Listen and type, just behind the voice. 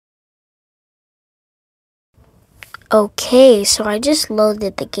Okay, so I just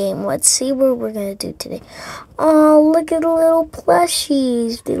loaded the game. Let's see what we're gonna do today. Oh, look at the little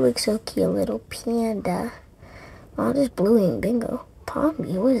plushies. They look so cute, little panda. Oh, there's Bluey and Bingo.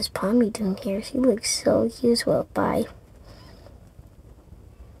 Pommy, what is Pommy doing here? She looks so cute as well. Bye.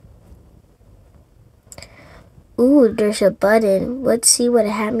 Ooh, there's a button. Let's see what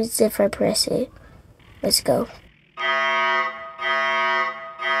happens if I press it. Let's go.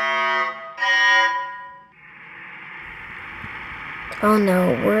 Oh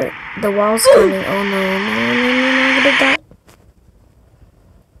no, the wall's coming. Oh no, I'm gonna die.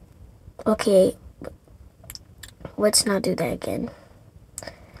 Okay, let's not do that again.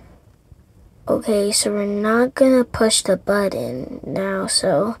 Okay, so we're not gonna push the button now,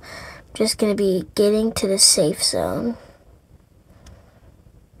 so I'm just gonna be getting to the safe zone.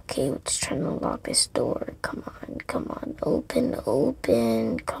 Okay, let's try to unlock this door. Come on, open,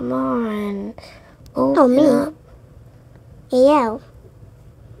 come on. Open up. Yeah.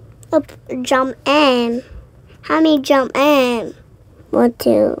 Up, jump in. How many jump in? 1,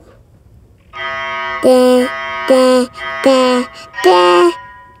 2.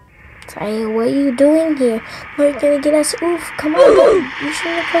 Sorry, what are you doing here? You're gonna get us. Oof, come on. You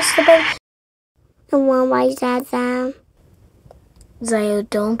shouldn't have pressed the button. The one why Zaza. Zayo,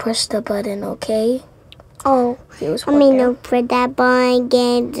 don't push the button, okay? Oh, don't press that button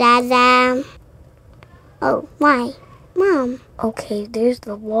again, Zaza. Oh, why? Mom. Okay, there's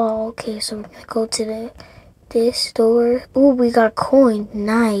the wall. Okay, so we're gonna go to this door. Ooh, we got coin.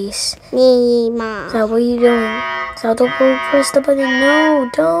 Nice. Me, Mom. So what are you doing? So don't go press the button. No,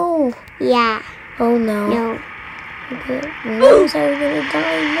 don't. Yeah. Oh no. No. Okay. No, so we're gonna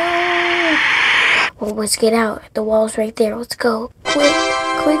die. No. Well, let's get out. The wall's right there. Let's go.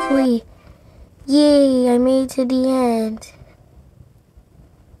 Quickly. Yay, I made it to the end.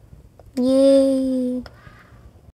 Yay.